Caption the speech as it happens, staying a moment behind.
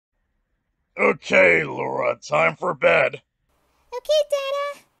Okay, Laura, time for bed. Okay,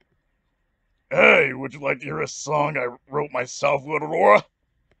 Dada. Hey, would you like to hear a song I wrote myself, little Laura?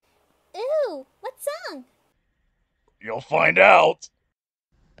 Ooh, what song? You'll find out.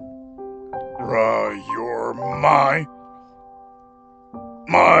 You're my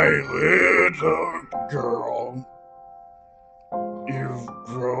little girl. You've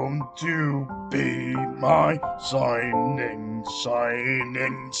grown to be my shining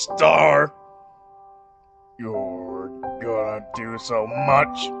star. You're gonna do so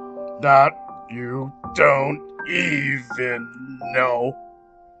much that you don't even know.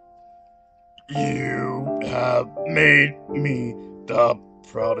 You have made me the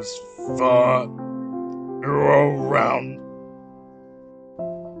proudest father around.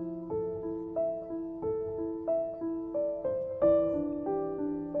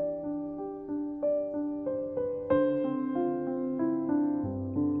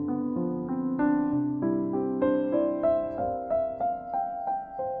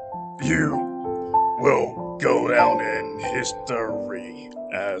 You will go down in history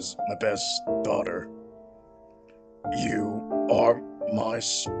as my best daughter. You are my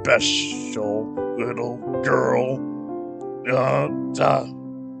special little girl.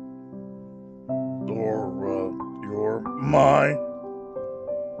 Laura, you're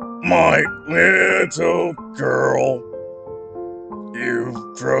my little girl.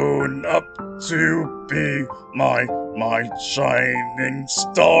 You've grown up to be my shining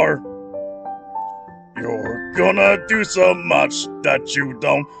star. You're gonna do so much that you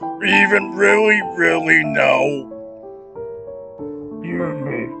don't even really know. You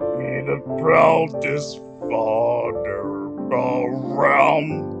make me the proudest father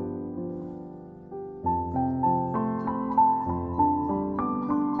around.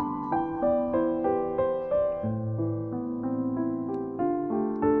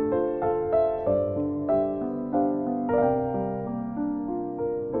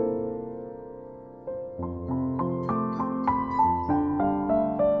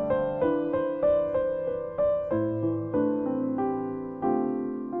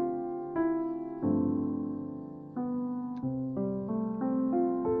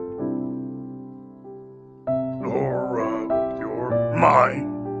 Laura, you're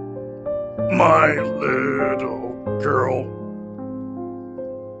my little girl.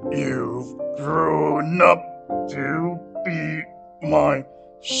 You've grown up to be my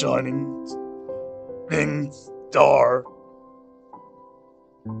shining star.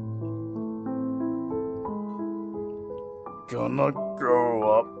 Gonna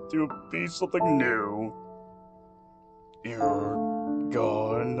grow up to be something new. You're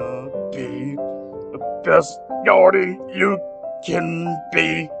gonna be the best guardian you can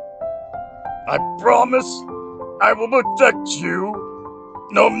be. I promise I will protect you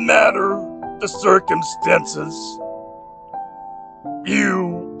no matter the circumstances.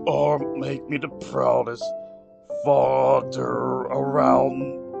 You are make me the proudest father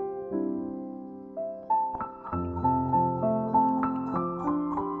around.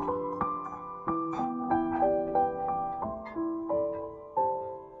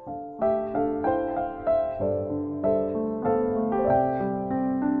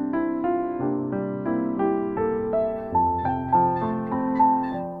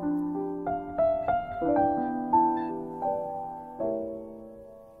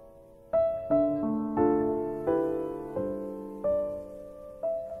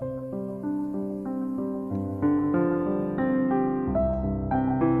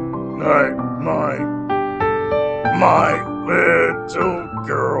 My little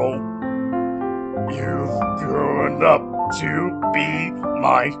girl, you've grown up to be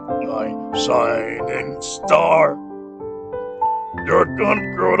my shining star. You're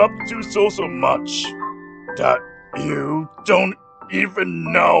gonna grow up to so much that you don't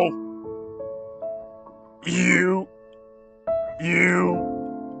even know. You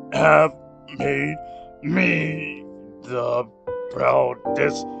have made me the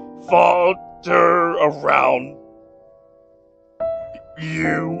proudest father around.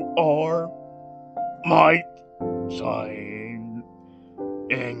 You are my shining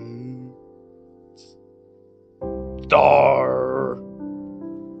star.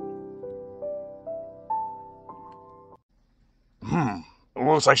 It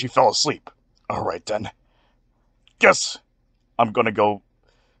looks like she fell asleep. Alright then. Guess I'm gonna go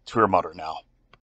to her mother now.